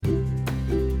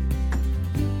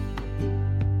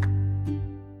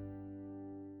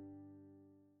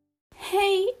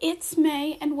it's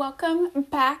May, and welcome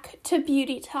back to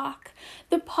Beauty Talk,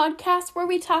 the podcast where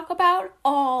we talk about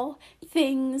all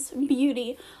things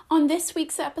beauty. On this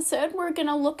week's episode, we're going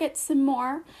to look at some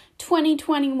more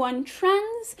 2021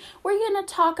 trends. We're going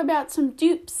to talk about some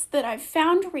dupes that I've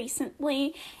found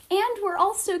recently, and we're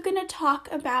also going to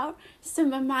talk about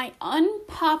some of my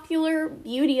unpopular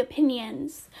beauty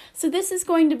opinions. So this is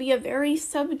going to be a very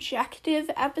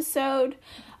subjective episode.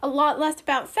 A lot less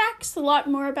about facts, a lot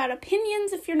more about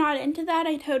opinions. If you're not into that,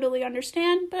 I totally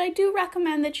understand, but I do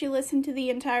recommend that you listen to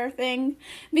the entire thing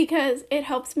because it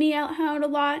helps me out a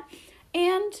lot,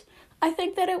 and I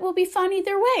think that it will be fun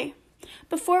either way.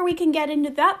 Before we can get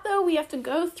into that, though, we have to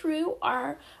go through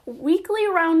our weekly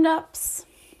roundups,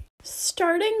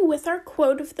 starting with our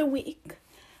quote of the week.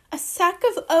 A sack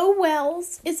of oh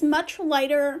wells is much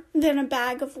lighter than a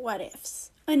bag of what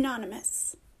ifs.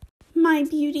 Anonymous. My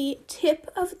beauty tip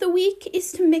of the week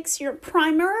is to mix your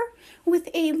primer with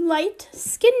a light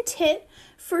skin tint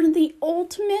for the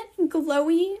ultimate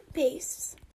glowy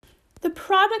base. The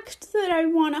product that I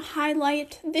want to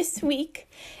highlight this week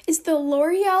is the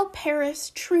L'Oreal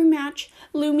Paris True Match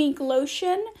Lumi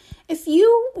Glotion. If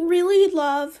you really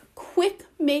love quick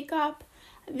makeup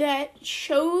that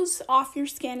shows off your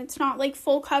skin, it's not like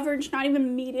full coverage, not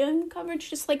even medium coverage,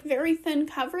 just like very thin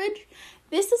coverage,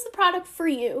 this is the product for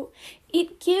you.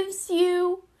 It gives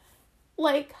you,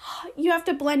 you have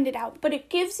to blend it out, but it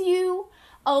gives you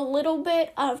a little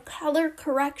bit of color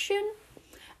correction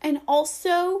and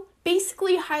also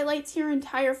basically highlights your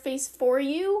entire face for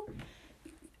you.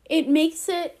 It makes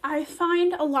it, I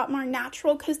find, a lot more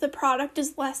natural because the product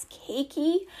is less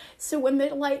cakey. So when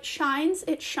the light shines,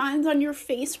 it shines on your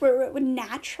face where it would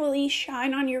naturally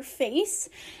shine on your face.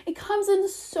 It comes in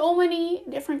so many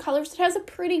different colors. It has a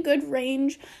pretty good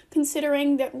range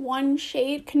considering that one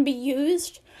shade can be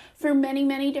used for many,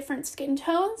 many different skin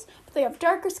tones. But they have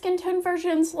darker skin tone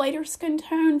versions, lighter skin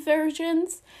tone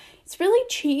versions. It's really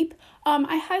cheap.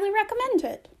 I highly recommend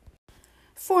it.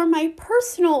 For my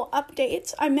personal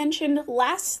updates, I mentioned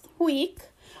last week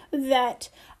that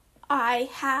I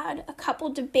had a couple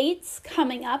debates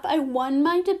coming up. I won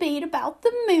my debate about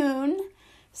the moon,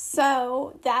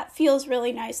 so that feels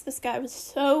really nice. This guy was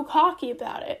so cocky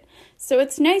about it. So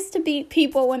it's nice to beat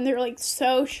people when they're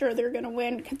so sure they're going to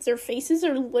win because their faces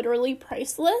are literally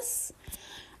priceless.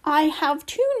 I have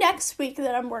 2 next week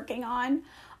that I'm working on.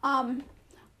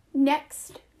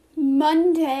 Next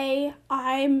Monday,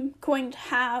 I'm going to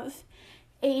have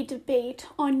a debate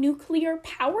on nuclear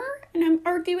power, and I'm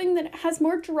arguing that it has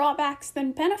more drawbacks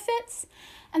than benefits.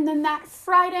 And then that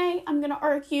Friday, I'm going to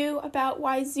argue about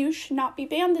why Zeus should not be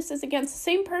banned. This is against the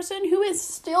same person who is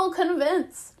still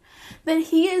convinced that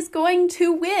he is going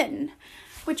to win,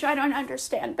 which I don't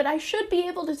understand. But I should be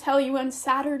able to tell you on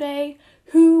Saturday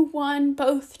who won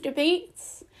both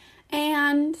debates,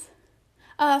 and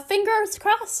fingers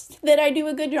crossed that I do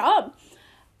a good job.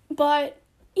 But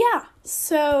yeah,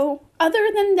 so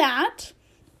other than that,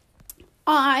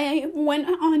 I went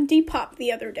on Depop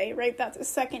the other day, right? That's a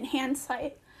secondhand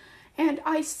site. And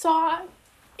I saw,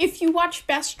 if you watch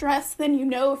Best Dress, then you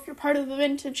know, if you're part of the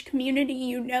vintage community,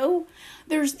 you know,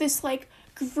 there's this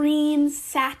green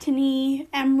satiny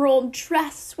emerald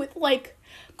dress with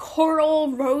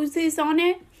coral roses on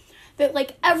it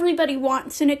that everybody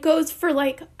wants, and it goes for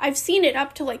I've seen it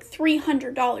up to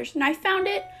 $300, and I found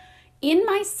it in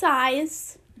my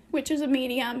size, which is a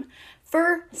medium,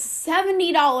 for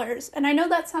 $70, and I know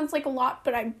that sounds like a lot,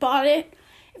 but I bought it.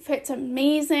 It fits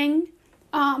amazing.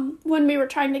 When we were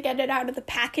trying to get it out of the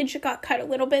package, it got cut a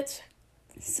little bit,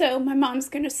 so my mom's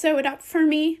gonna sew it up for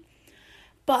me,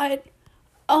 but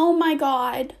oh my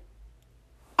god,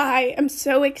 I am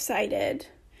so excited.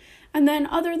 And then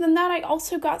other than that, I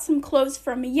also got some clothes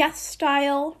from Yes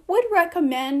Style. Would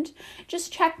recommend.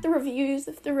 Just check the reviews.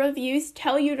 If the reviews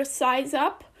tell you to size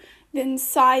up, then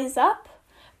size up.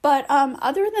 But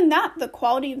other than that, the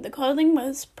quality of the clothing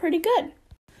was pretty good.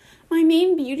 My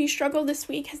main beauty struggle this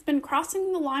week has been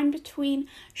crossing the line between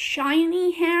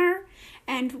shiny hair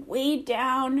and weighed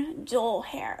down dull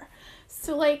hair.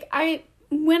 So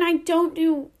when I don't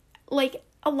do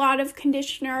a lot of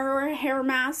conditioner or a hair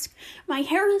mask, my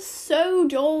hair is so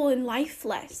dull and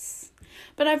lifeless.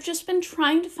 But I've just been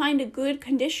trying to find a good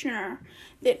conditioner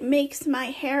that makes my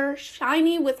hair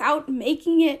shiny without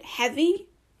making it heavy.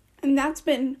 And that's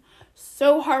been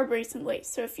so hard recently.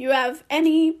 So if you have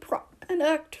any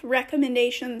product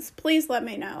recommendations, please let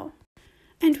me know.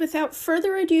 And without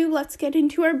further ado, let's get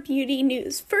into our beauty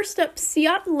news. First up,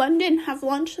 Ciat London have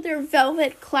launched their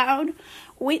Velvet Cloud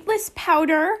Weightless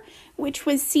Powder, which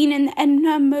was seen in the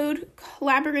Edna Mode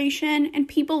collaboration, and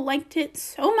people liked it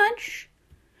so much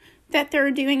that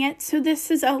they're doing it. So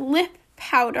this is a lip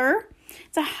powder.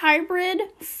 It's a hybrid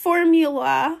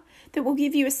formula that will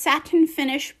give you a satin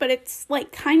finish, but it's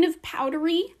like kind of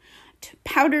powdery,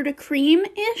 powder to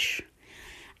cream-ish.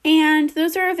 And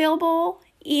those are available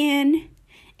in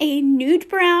a nude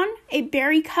brown, a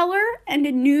berry color, and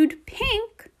a nude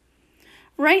pink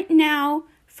right now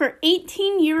for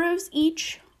 18 euros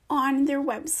each on their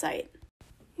website.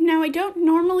 Now, I don't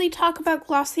normally talk about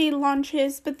Glossier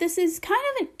launches, but this is kind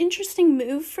of an interesting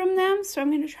move from them, so I'm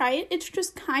going to try it. It's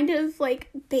just kind of like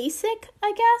basic,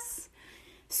 I guess.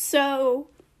 So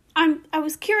I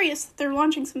was curious that they're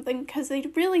launching something because they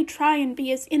really try and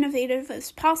be as innovative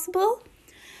as possible.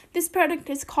 This product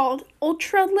is called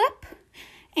Ultra Lip,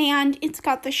 and it's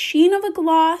got the sheen of a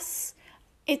gloss.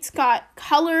 It's got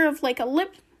color of like a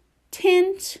lip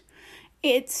tint.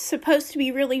 It's supposed to be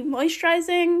really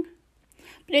moisturizing,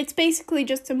 but it's basically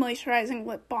just a moisturizing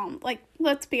lip balm. Like,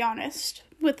 let's be honest,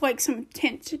 with like some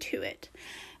tint to it.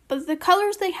 But the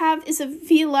colors they have is a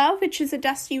Vila, which is a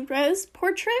dusty rose,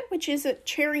 Portrait, which is a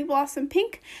cherry blossom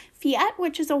pink, Fiat,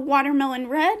 which is a watermelon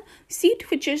red, Seat,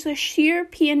 which is a sheer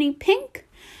peony pink,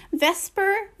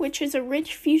 Vesper, which is a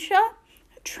rich fuchsia,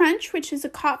 Trench, which is a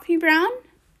coffee brown,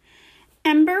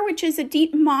 Ember, which is a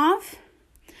deep mauve,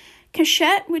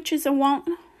 Cachette, which is a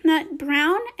walnut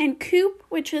brown, and Coupe,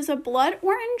 which is a blood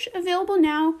orange, available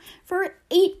now for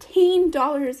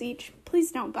 $18 each.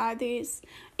 Please don't buy these.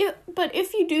 But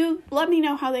if you do, let me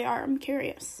know how they are. I'm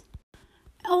curious.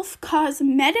 e.l.f.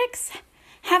 Cosmetics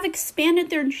have expanded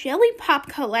their Jelly Pop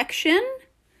collection.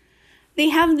 They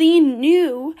have the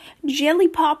new Jelly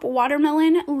Pop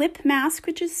Watermelon Lip Mask,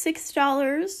 which is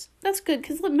 $6. That's good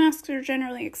because lip masks are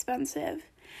generally expensive.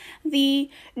 The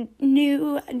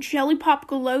new Jelly Pop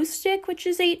Glow Stick, which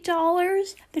is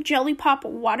 $8. The Jelly Pop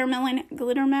Watermelon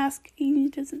Glitter Mask,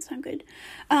 it doesn't sound good,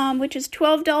 which is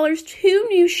 $12. 2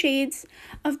 new shades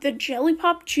of the Jelly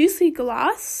Pop Juicy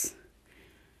Gloss,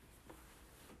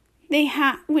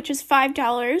 which is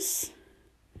 $5.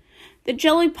 The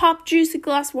Jelly Pop Juicy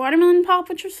Gloss Watermelon Pop,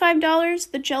 which was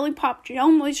 $5. The Jelly Pop Gel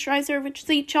Moisturizer, which is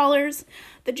 $8.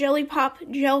 The Jelly Pop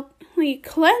Jelly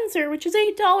Cleanser, which is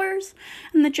 $8.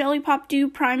 And the Jelly Pop Dew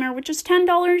Primer, which is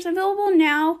 $10. Available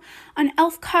now on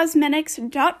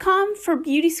elfcosmetics.com for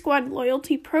Beauty Squad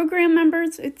Loyalty Program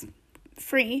members. It's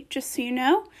free, just so you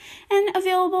know. And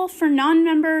available for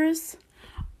non-members.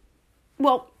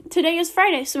 Well, today is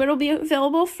Friday, so it'll be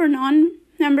available for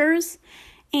non-members.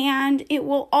 And it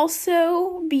will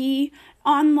also be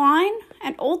online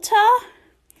at Ulta,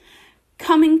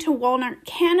 coming to Walmart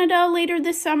Canada later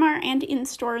this summer, and in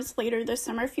stores later this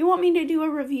summer. If you want me to do a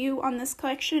review on this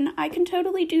collection, I can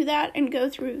totally do that and go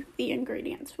through the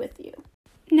ingredients with you.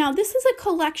 Now, this is a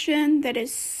collection that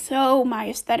is so my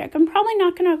aesthetic. I'm probably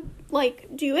not going to,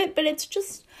 do it, but it's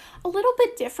just a little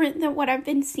bit different than what I've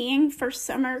been seeing for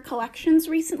summer collections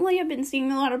recently. I've been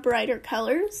seeing a lot of brighter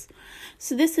colors.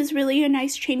 So this is really a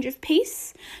nice change of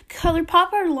pace.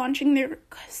 ColourPop are launching their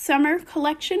summer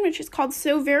collection, which is called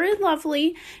So Very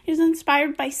Lovely. It is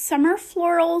inspired by summer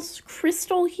florals,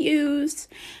 crystal hues,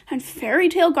 and fairy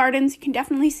tale gardens. You can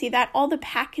definitely see that. All the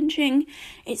packaging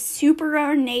is super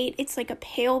ornate. It's like a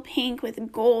pale pink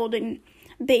with gold and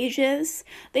beiges.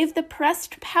 They have the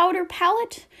pressed powder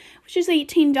palette, which is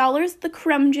 $18. The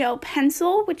creme gel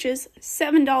pencil, which is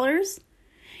 $7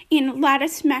 in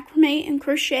lattice macrame and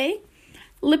crochet.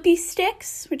 Lippy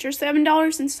sticks, which are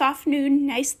 $7 in soft nude,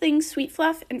 nice things, sweet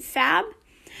fluff, and fab.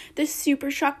 The Super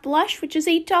Shock blush, which is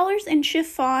 $8 in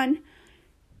chiffon,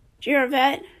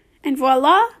 Giravette, and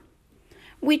Voila,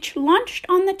 which launched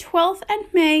on the 12th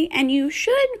of May, and you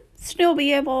should still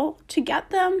be able to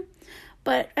get them,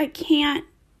 but I can't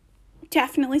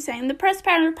definitely say. And the pressed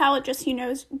powder palette, just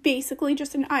is basically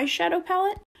just an eyeshadow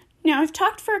palette. Now, I've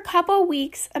talked for a couple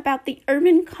weeks about the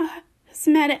Urban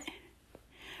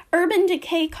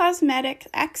Decay Cosmetics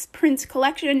X Prince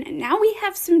collection, and now we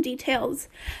have some details.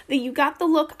 The You Got the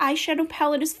Look eyeshadow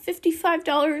palette is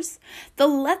 $55. The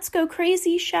Let's Go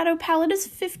Crazy shadow palette is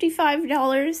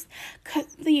 $55.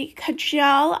 The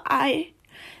Kajal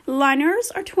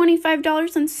eyeliners are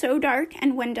 $25 and So Dark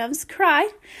and When Doves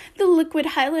Cry. The liquid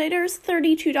highlighter is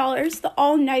 $32. The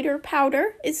all-nighter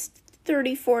powder is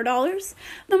 $34.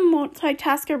 The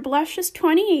multitasker blush is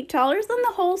 $28, and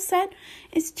the whole set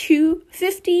is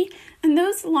 $250. And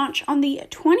those launch on the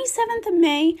 27th of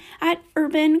May at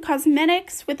Urban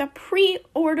Cosmetics with a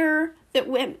pre-order that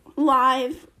went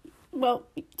live,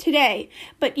 today,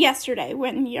 but yesterday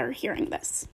when you're hearing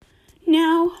this.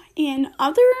 Now, in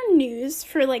other news,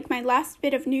 for my last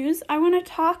bit of news, I want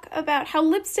to talk about how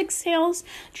lipstick sales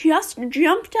just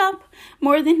jumped up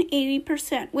more than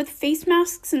 80% with face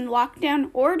masks and lockdown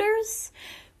orders.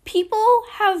 people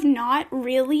have not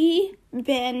really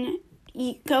been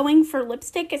going for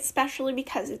lipstick, especially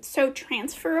because it's so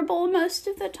transferable most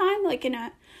of the time, like in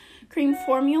a cream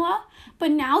formula.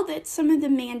 But now that some of the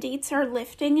mandates are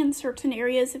lifting in certain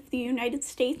areas of the United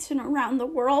States and around the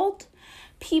world,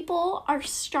 people are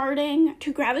starting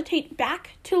to gravitate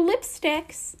back to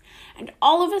lipsticks, and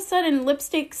all of a sudden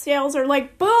lipstick sales are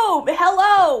like, boom,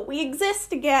 hello, we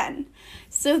exist again.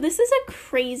 So this is a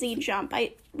crazy jump.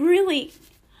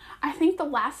 I think the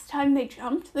last time they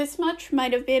jumped this much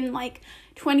might have been like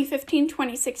 2015,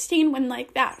 2016, when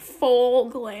like that full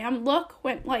glam look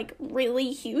went like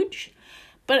really huge.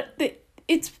 But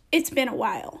it's been a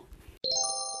while.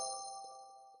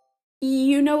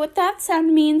 You know what that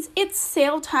sound means. It's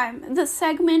sale time, the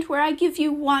segment where I give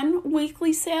you one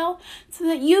weekly sale so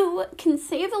that you can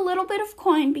save a little bit of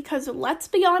coin, because let's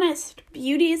be honest,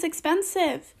 beauty is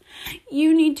expensive.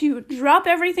 You need to drop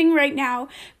everything right now,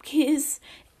 because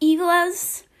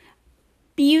Ila's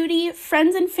Beauty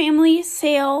Friends and Family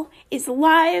sale is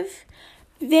live.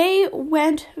 They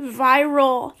went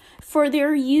viral for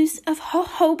their use of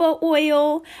jojoba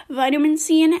oil, vitamin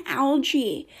C, and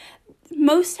algae.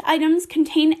 Most items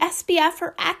contain SPF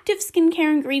or active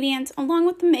skincare ingredients along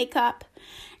with the makeup,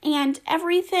 and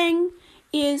everything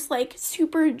is like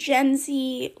super Gen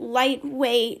Z,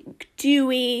 lightweight,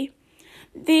 dewy.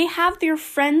 They have their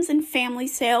Friends and Family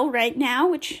sale right now,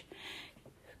 which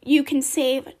you can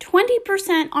save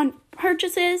 20% on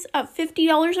purchases of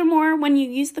 $50 or more when you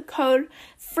use the code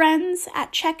FRIENDS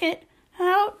at checkout.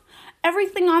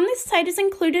 Everything on this site is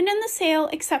included in the sale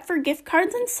except for gift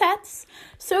cards and sets,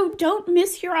 so don't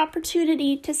miss your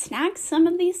opportunity to snag some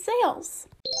of these sales.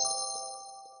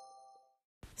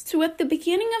 So at the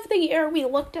beginning of the year, we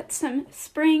looked at some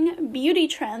spring beauty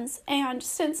trends, and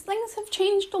since things have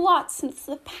changed a lot since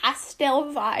the pastel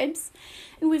vibes,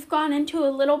 and we've gone into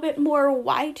a little bit more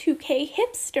Y2K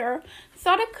hipster, I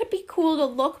thought it could be cool to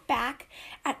look back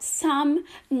at some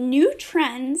new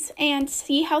trends and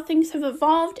see how things have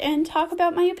evolved and talk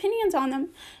about my opinions on them.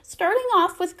 Starting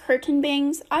off with curtain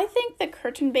bangs, I think that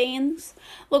curtain bangs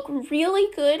look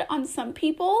really good on some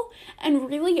people and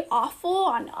really awful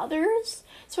on others.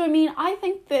 So, I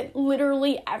think that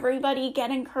literally everybody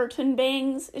getting curtain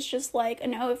bangs is just like,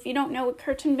 if you don't know what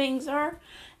curtain bangs are,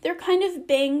 they're kind of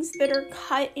bangs that are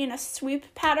cut in a swoop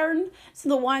pattern. So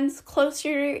the ones close to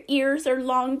your ears are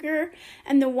longer,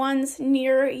 and the ones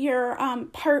near your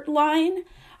part line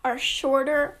are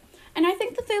shorter. And I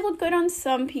think that they look good on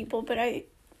some people, but I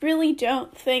really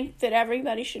don't think that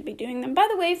everybody should be doing them. By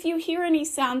the way, if you hear any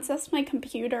sounds, that's my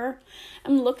computer.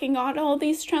 I'm looking at all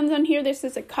these trends on here. This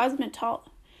is a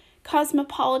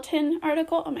Cosmopolitan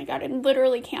article. Oh my god, I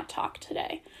literally can't talk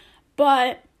today.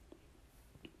 But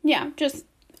yeah, just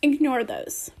ignore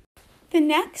those. The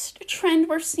next trend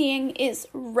we're seeing is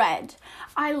red.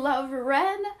 I love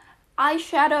red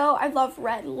eyeshadow. I love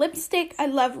red lipstick. I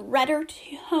love redder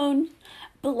tone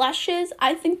blushes.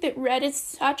 I think that red is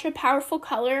such a powerful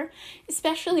color,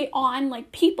 especially on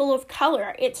people of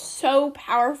color. It's so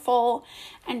powerful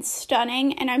and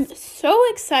stunning, and I'm so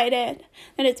excited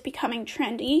that it's becoming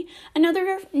trendy.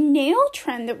 Another nail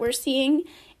trend that we're seeing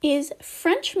is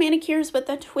French manicures with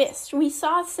a twist. We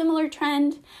saw a similar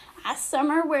trend last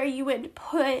summer where you would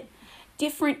put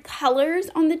different colors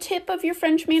on the tip of your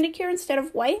French manicure instead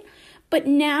of white. But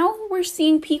now we're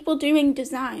seeing people doing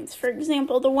designs. For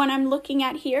example, the one I'm looking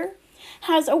at here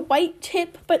has a white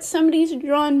tip, but somebody's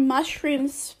drawn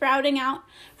mushrooms sprouting out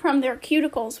from their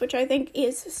cuticles, which I think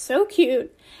is so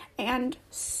cute, and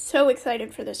so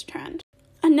excited for this trend.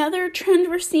 Another trend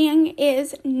we're seeing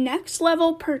is next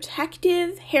level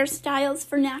protective hairstyles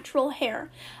for natural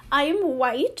hair. I am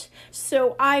white,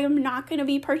 so I am not going to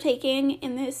be partaking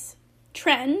in this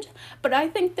trend, but I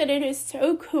think that it is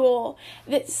so cool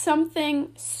that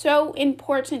something so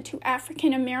important to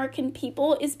African American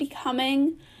people is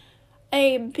becoming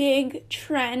a big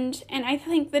trend, and I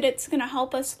think that it's going to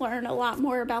help us learn a lot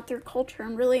more about their culture.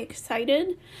 I'm really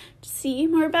excited to see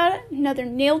more about it. Another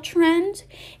nail trend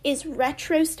is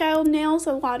retro style nails,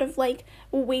 a lot of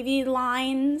wavy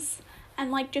lines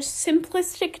and just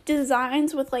simplistic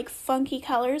designs with funky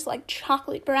colors like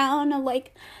chocolate brown or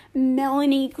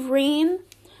melony green.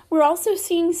 We're also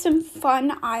seeing some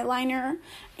fun eyeliner,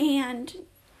 and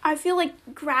I feel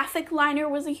like graphic liner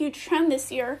was a huge trend this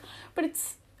year, but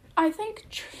it's I think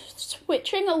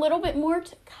switching a little bit more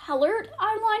to colored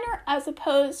eyeliner as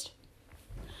opposed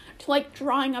to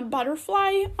drawing a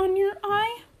butterfly on your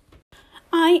eye.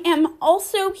 I am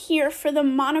also here for the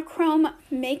monochrome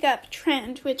makeup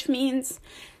trend, which means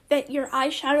that your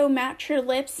eyeshadow match your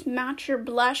lips, match your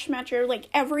blush, match your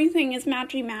everything is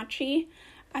matchy-matchy.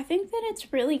 I think that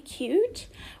it's really cute.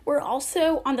 We're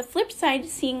also, on the flip side,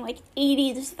 seeing like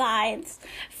 80s vibes,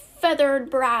 feathered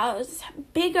brows,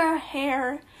 bigger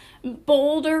hair,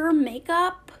 bolder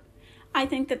makeup. I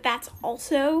think that that's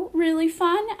also really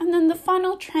fun. And then the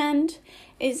final trend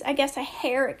is, I guess, a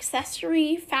hair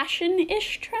accessory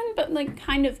fashion-ish trend, but like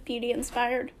kind of beauty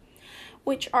inspired,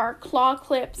 which are claw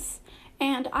clips.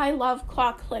 And I love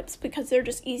claw clips because they're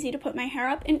just easy to put my hair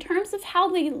up. In terms of how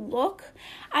they look,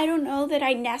 I don't know that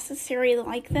I necessarily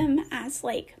like them as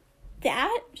like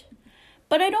that,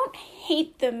 but I don't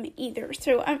hate them either.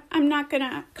 So I'm not going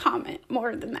to comment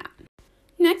more than that.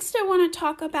 Next, I want to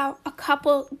talk about a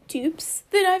couple dupes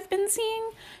that I've been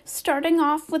seeing, starting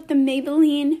off with the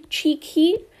Maybelline Cheek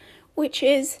Heat, which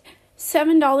is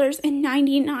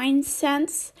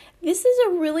 $7.99. This is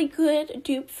a really good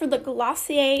dupe for the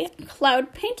Glossier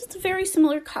Cloud Paint. It's a very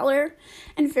similar color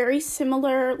and very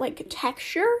similar like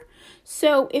texture.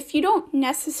 So if you don't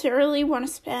necessarily want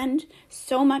to spend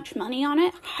so much money on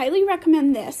it, highly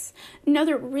recommend this.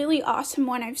 Another really awesome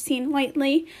one I've seen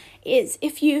lately is,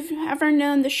 if you've ever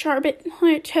known the Charlotte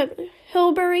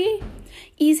Tilbury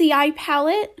Easy Eye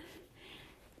Palette,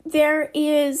 there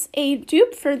is a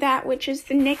dupe for that, which is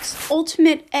the NYX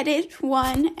Ultimate Edit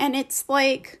one, and it's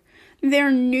like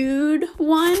their nude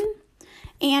one,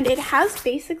 and it has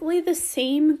basically the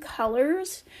same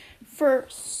colors for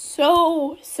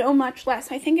so much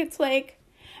less. I think it's like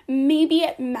maybe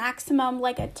at maximum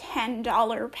like a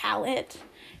 $10 palette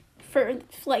for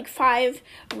like 5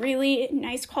 really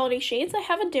nice quality shades. I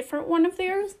have a different one of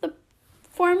theirs. The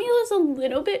formula is a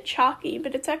little bit chalky,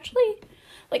 but it's actually,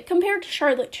 like, compared to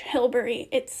Charlotte Tilbury,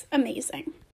 it's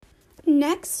amazing.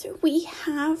 Next, we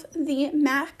have the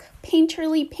MAC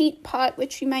Painterly Paint Pot,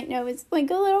 which you might know is like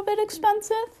a little bit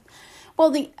expensive. Well,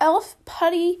 the e.l.f.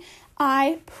 Putty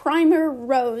Eye Primer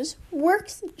Rose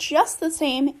works just the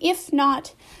same, if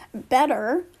not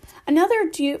better. Another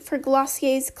dupe for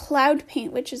Glossier's Cloud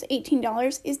Paint, which is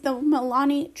 $18, is the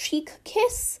Milani Cheek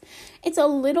Kiss. It's a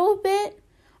little bit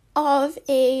of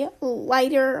a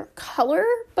lighter color,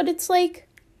 but it's like,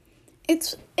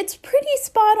 it's pretty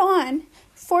spot on.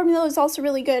 Formula is also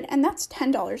really good, and that's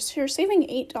 $10. So you're saving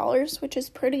 $8, which is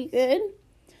pretty good.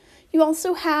 You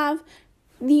also have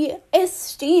the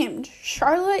esteemed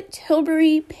Charlotte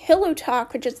Tilbury Pillow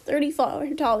Talk, which is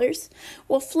 $34.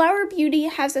 Well, Flower Beauty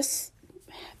has a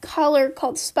color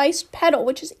called Spiced Petal,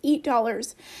 which is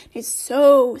 $8. It's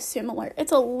so similar.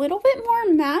 It's a little bit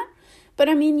more matte, but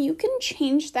I mean, you can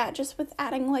change that just with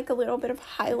adding like a little bit of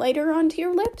highlighter onto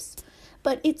your lips,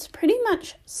 but it's pretty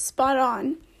much spot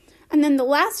on. And then the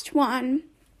last one,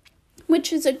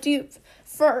 which is a dupe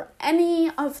for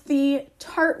any of the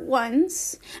Tarte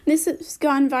ones, this has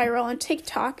gone viral on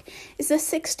TikTok, is a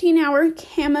 16-hour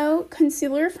camo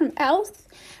concealer from e.l.f.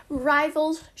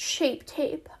 Rivals Shape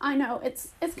Tape. I know,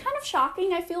 it's kind of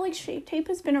shocking. I feel like Shape Tape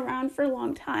has been around for a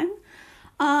long time.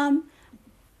 I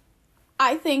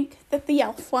think that the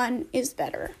e.l.f. one is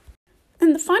better.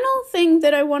 And the final thing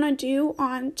that I want to do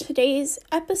on today's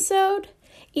episode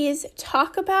is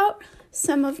talk about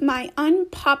some of my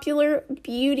unpopular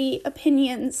beauty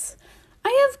opinions.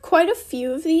 I have quite a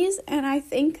few of these, and I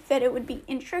think that it would be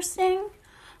interesting.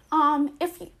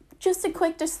 Just a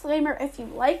quick disclaimer, if you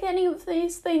like any of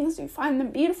these things, you find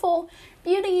them beautiful,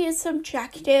 beauty is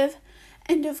subjective.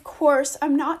 And of course,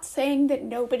 I'm not saying that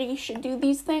nobody should do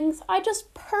these things. I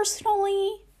just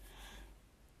personally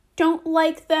don't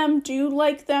like them, do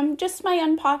like them, just my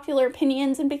unpopular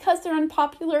opinions. And because they're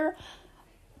unpopular,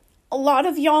 a lot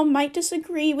of y'all might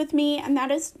disagree with me, and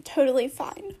that is totally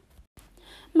fine.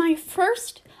 My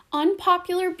first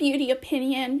unpopular beauty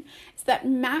opinion is that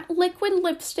matte liquid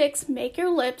lipsticks make your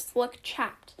lips look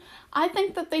chapped. I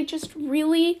think that they just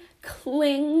really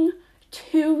cling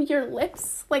to your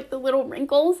lips, like the little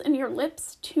wrinkles in your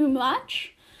lips, too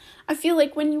much. I feel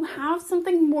like when you have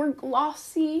something more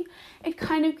glossy, it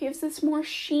kind of gives this more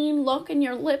sheen look, and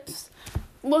your lips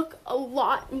look a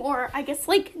lot more, I guess,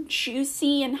 like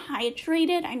juicy and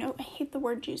hydrated. I know I hate the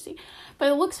word juicy, but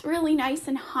it looks really nice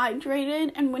and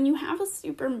hydrated. And when you have a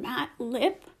super matte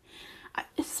lip,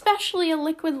 especially a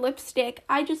liquid lipstick,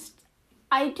 I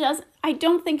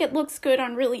don't think it looks good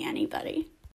on really anybody.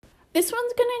 This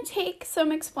one's gonna take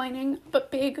some explaining,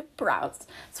 but big brows.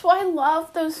 So I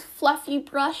love those fluffy,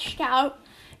 brushed out,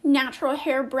 natural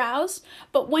hair brows,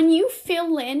 but when you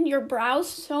fill in your brows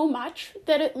so much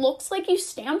that it looks like you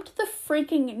stamped the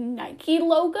freaking Nike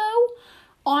logo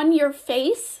on your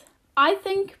face, I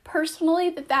think personally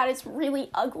that is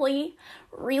really ugly,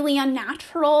 really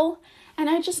unnatural, and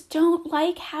I just don't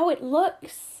like how it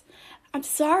looks. I'm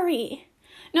sorry.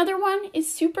 Another one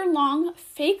is super long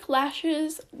fake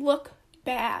lashes look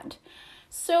bad.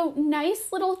 So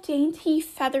nice little dainty,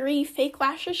 feathery fake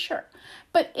lashes, sure.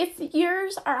 But if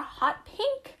yours are hot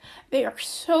pink, they are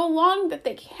so long that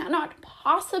they cannot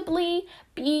possibly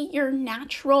be your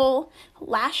natural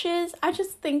lashes. I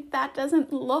just think that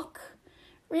doesn't look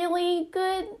really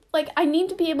good. Like, I need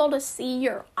to be able to see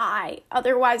your eye.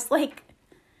 Otherwise, like,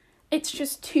 it's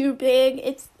just too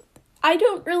big. I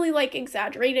don't really like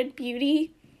exaggerated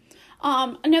beauty.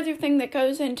 Another thing that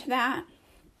goes into that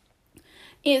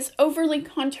is overly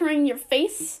contouring your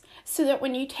face so that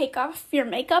when you take off your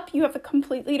makeup, you have a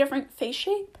completely different face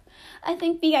shape. I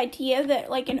think the idea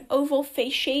that, like, an oval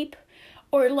face shape,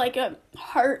 or like a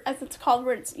heart, as it's called,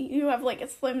 where you have like a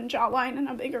slim jawline and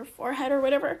a bigger forehead or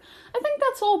whatever, I think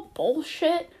that's all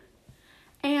bullshit.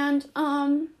 And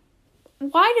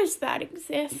why does that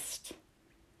exist?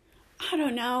 I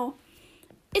don't know.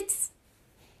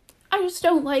 I just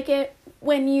don't like it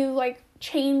when you, like,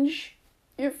 change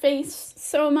your face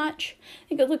so much. I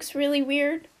think it looks really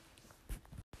weird.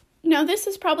 Now, this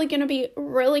is probably going to be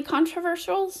really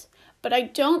controversial, but I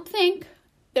don't think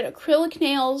that acrylic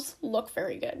nails look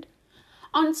very good.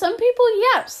 On some people,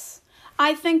 yes.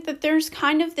 I think that there's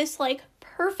kind of this, like,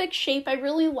 perfect shape. I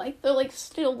really like the, like,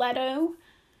 stiletto.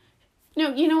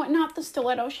 No, you know what? Not the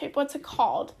stiletto shape. What's it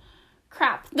called?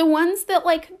 Crap. The ones that,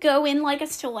 like, go in like a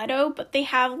stiletto, but they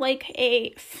have, like,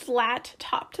 a flat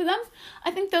top to them.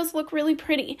 I think those look really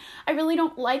pretty. I really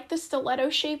don't like the stiletto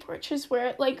shape, which is where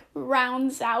it, like,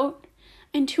 rounds out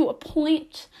into a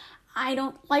point. I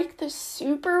don't like the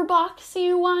super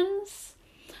boxy ones.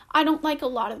 I don't like a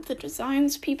lot of the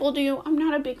designs people do. I'm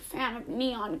not a big fan of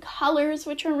neon colors,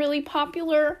 which are really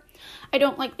popular. I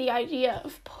don't like the idea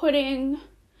of putting,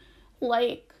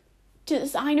 like,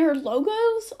 designer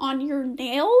logos on your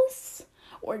nails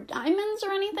or diamonds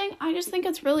or anything. I just think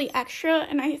it's really extra,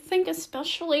 and I think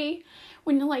especially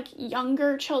when, like,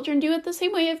 younger children do it, the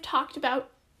same way I've talked about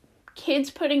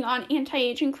kids putting on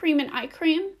anti-aging cream and eye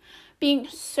cream being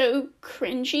so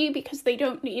cringy because they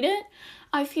don't need it.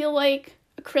 I feel like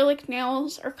acrylic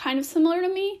nails are kind of similar to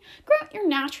me. Grow out your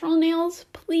natural nails,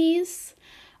 please.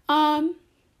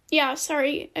 Yeah,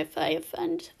 sorry if I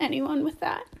offend anyone with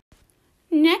that.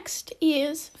 Next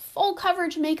is full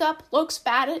coverage makeup looks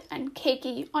bad and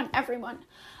cakey on everyone.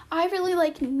 I really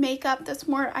like makeup that's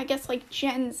more, I guess, like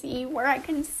Gen Z, where I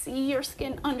can see your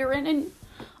skin under it. And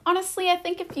honestly, I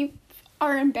think if you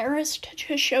are embarrassed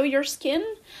to show your skin,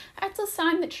 that's a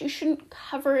sign that you shouldn't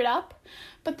cover it up,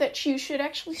 but that you should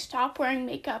actually stop wearing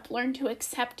makeup, learn to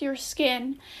accept your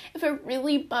skin. If it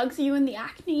really bugs you and the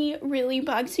acne really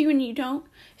bugs you and you don't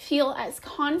feel as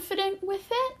confident with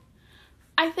it,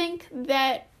 I think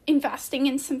that investing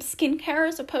in some skincare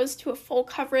as opposed to a full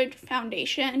coverage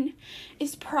foundation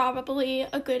is probably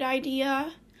a good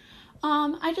idea.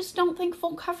 I just don't think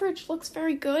full coverage looks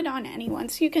very good on anyone.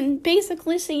 So you can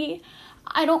basically see,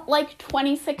 I don't like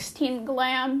 2016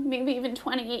 glam, maybe even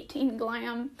 2018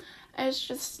 glam. It's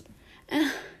just,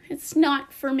 it's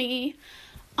not for me.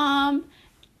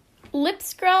 Lip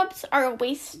scrubs are a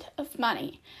waste of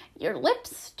money. Your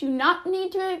lips do not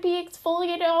need to be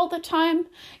exfoliated all the time.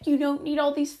 You don't need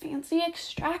all these fancy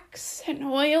extracts and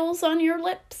oils on your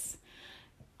lips.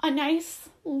 A nice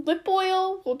lip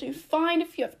oil will do fine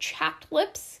if you have chapped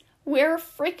lips. Wear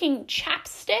freaking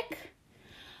chapstick.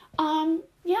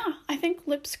 Yeah, I think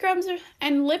lip scrubs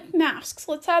and lip masks.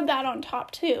 Let's add that on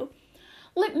top too.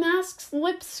 Lip masks,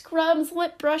 lip scrubs,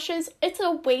 lip brushes, it's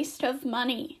a waste of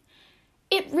money.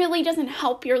 It really doesn't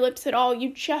help your lips at all.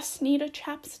 You just need a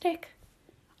chapstick.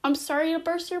 I'm sorry to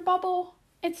burst your bubble.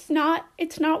 It's not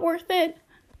worth it.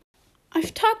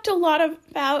 I've talked a lot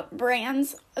about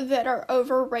brands that are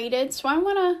overrated, so I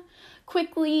want to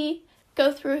quickly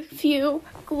go through a few.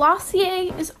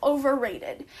 Glossier is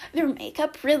overrated. Their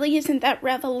makeup really isn't that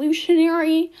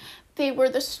revolutionary. They were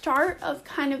the start of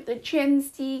kind of the Gen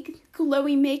Z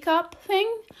glowy makeup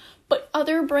thing, but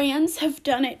other brands have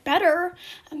done it better,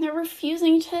 and they're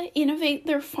refusing to innovate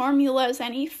their formulas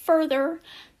any further.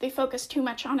 They focus too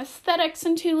much on aesthetics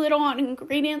and too little on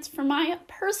ingredients for my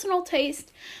personal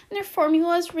taste, and their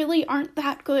formulas really aren't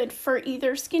that good for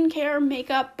either skincare,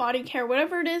 makeup, body care,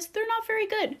 whatever it is. They're not very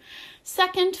good.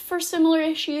 Second, for similar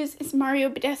issues, is Mario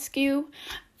Badescu.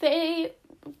 They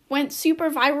went super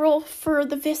viral for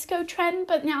the Visco trend,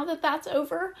 but now that that's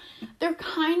over, they're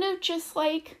kind of just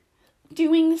like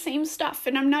doing the same stuff,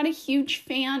 and I'm not a huge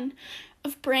fan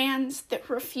of brands that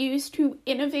refuse to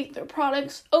innovate their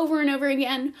products over and over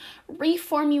again,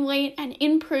 reformulate and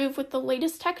improve with the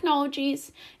latest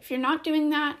technologies. If you're not doing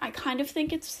that, I kind of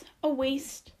think it's a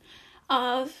waste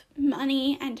of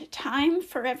money and time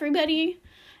for everybody.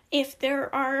 If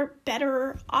there are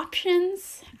better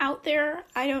options out there,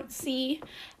 I don't see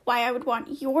why I would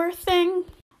want your thing.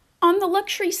 On the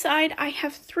luxury side, I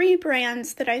have 3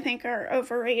 brands that I think are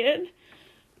overrated.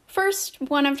 First,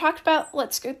 one I've talked about,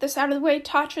 let's scoot this out of the way.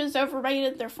 Tatcha is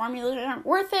overrated. Their formulas aren't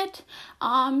worth it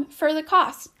for the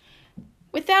cost.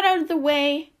 With that out of the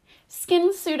way,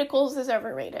 SkinCeuticals is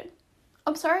overrated.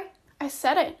 I'm sorry, I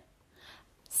said it.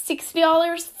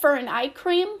 $60 for an eye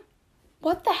cream?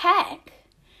 What the heck?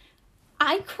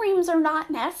 Eye creams are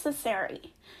not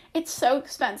necessary. It's so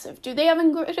expensive. Do they have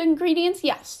good ingredients?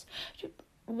 Yes.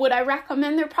 Would I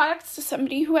recommend their products to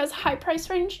somebody who has a high price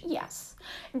range? Yes.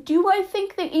 Do I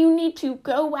think that you need to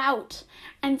go out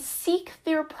and seek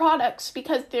their products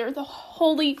because they're the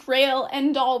holy grail,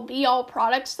 end-all, be-all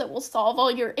products that will solve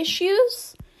all your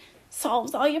issues?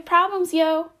 Solves all your problems,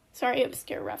 yo. Sorry,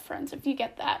 obscure reference. If you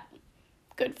get that,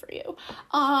 good for you.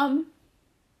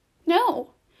 No.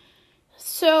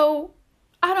 So,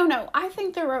 I don't know. I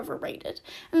think they're overrated.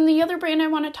 And the other brand I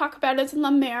want to talk about is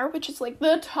La Mer, which is like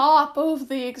the top of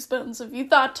the expensive. You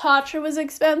thought Tatcha was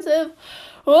expensive?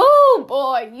 Oh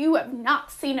boy, you have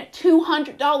not seen a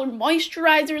 $200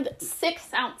 moisturizer that's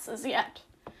 6 ounces yet.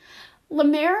 La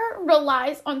Mer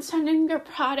relies on sending their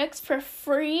products for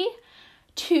free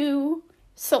to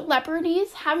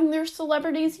celebrities, having their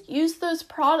celebrities use those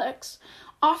products,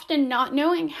 often not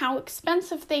knowing how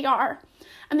expensive they are.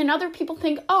 And then other people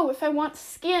think, oh, if I want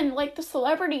skin like the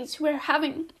celebrities who are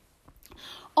having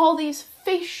all these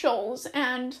facials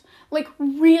and like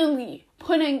really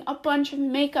putting a bunch of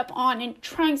makeup on and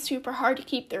trying super hard to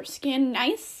keep their skin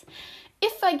nice,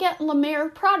 if I get La Mer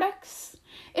products,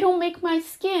 it'll make my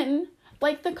skin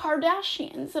like the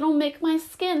Kardashians. It'll make my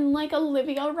skin like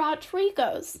Olivia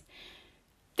Rodrigo's.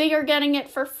 They are getting it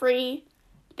for free.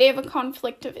 They have a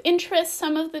conflict of interest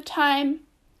some of the time.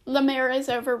 La Mer is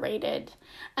overrated,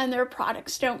 and their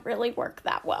products don't really work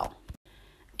that well.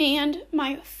 And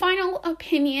my final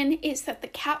opinion is that the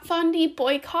Kat Von D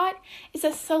boycott is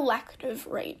a selective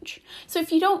range. So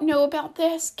if you don't know about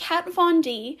this, Kat Von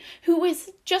D, who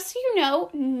is, just so you know,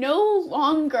 no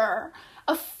longer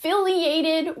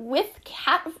affiliated with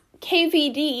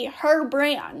KVD, her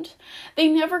brand.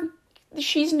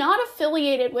 She's not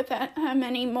affiliated with them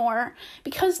anymore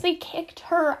because they kicked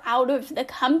her out of the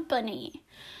company.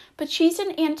 But she's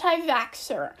an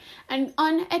anti-vaxxer, and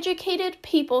uneducated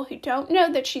people who don't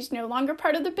know that she's no longer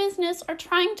part of the business are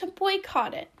trying to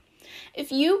boycott it.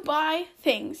 If you buy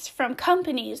things from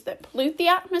companies that pollute the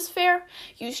atmosphere,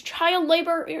 use child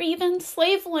labor or even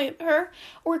slave labor,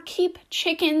 or keep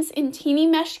chickens in teeny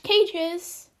mesh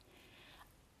cages,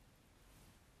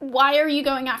 why are you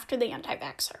going after the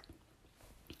anti-vaxxer?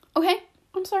 Okay,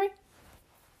 I'm sorry.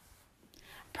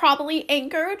 Probably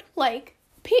angered, like,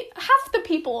 half the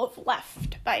people have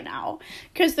left by now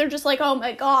because they're just like, oh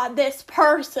my god, this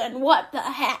person, what the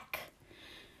heck?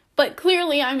 But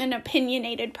clearly I'm an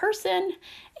opinionated person,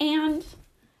 and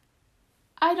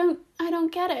I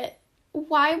don't get it.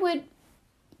 Why would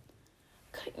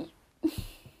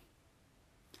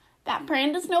that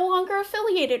brand is no longer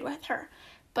affiliated with her?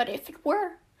 But if it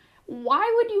were,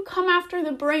 why would you come after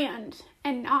the brand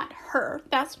and not her?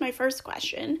 That's my first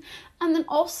question. And then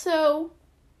also,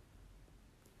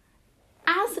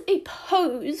 as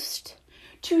opposed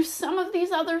to some of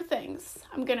these other things,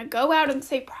 I'm going to go out and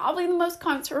say probably the most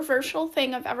controversial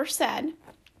thing I've ever said,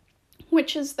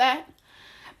 which is that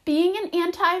being an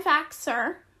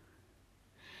anti-vaxxer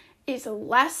is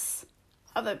less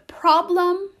of a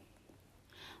problem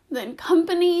than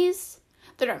companies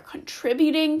that are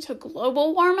contributing to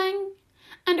global warming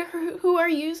and who are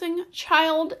using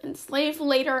child and slave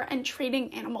labor and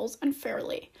treating animals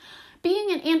unfairly.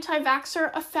 Being an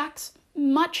anti-vaxxer affects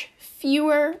much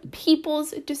fewer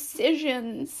people's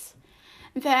decisions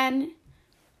than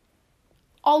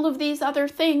all of these other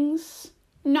things,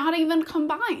 not even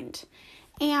combined.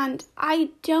 And I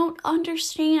don't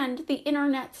understand the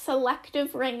internet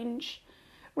selective rage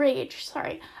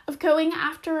of going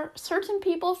after certain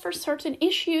people for certain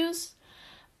issues,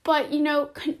 but,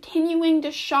 continuing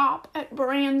to shop at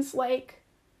brands like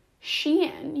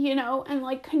Shein, and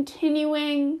like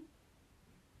continuing,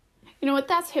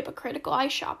 that's hypocritical. I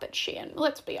shop at Shein,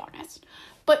 let's be honest.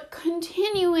 But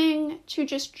continuing to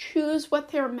just choose what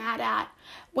they're mad at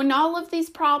when all of these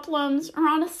problems are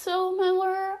on a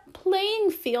similar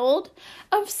playing field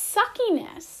of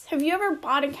suckiness. Have you ever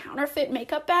bought a counterfeit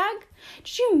makeup bag?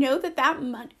 Did you know that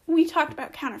money, we talked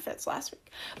about counterfeits last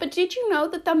week, but did you know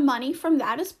that the money from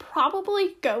that is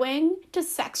probably going to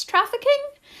sex trafficking?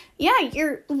 Yeah,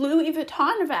 your Louis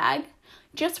Vuitton bag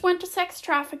just went to sex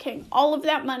trafficking. All of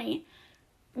that money.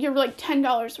 You're like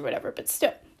 $10 or whatever, but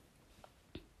still.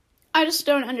 I just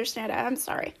don't understand it. I'm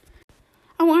sorry.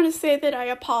 I want to say that I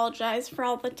apologize for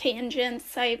all the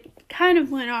tangents. I kind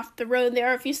of went off the road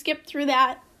there. If you skip through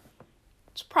that,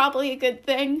 it's probably a good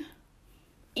thing.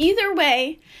 Either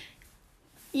way,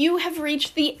 you have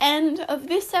reached the end of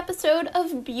this episode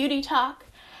of Beauty Talk.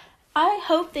 I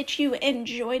hope that you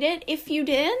enjoyed it. If you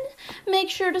did, make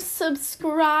sure to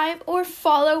subscribe or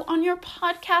follow on your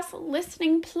podcast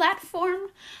listening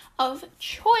platform of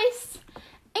choice.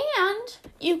 And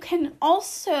you can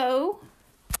also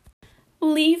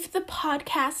leave the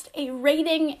podcast a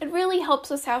rating. It really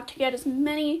helps us out to get as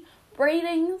many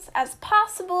ratings as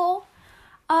possible.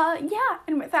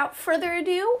 And without further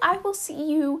ado, I will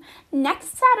see you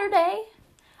next Saturday.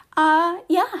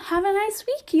 Have a nice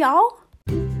week, y'all.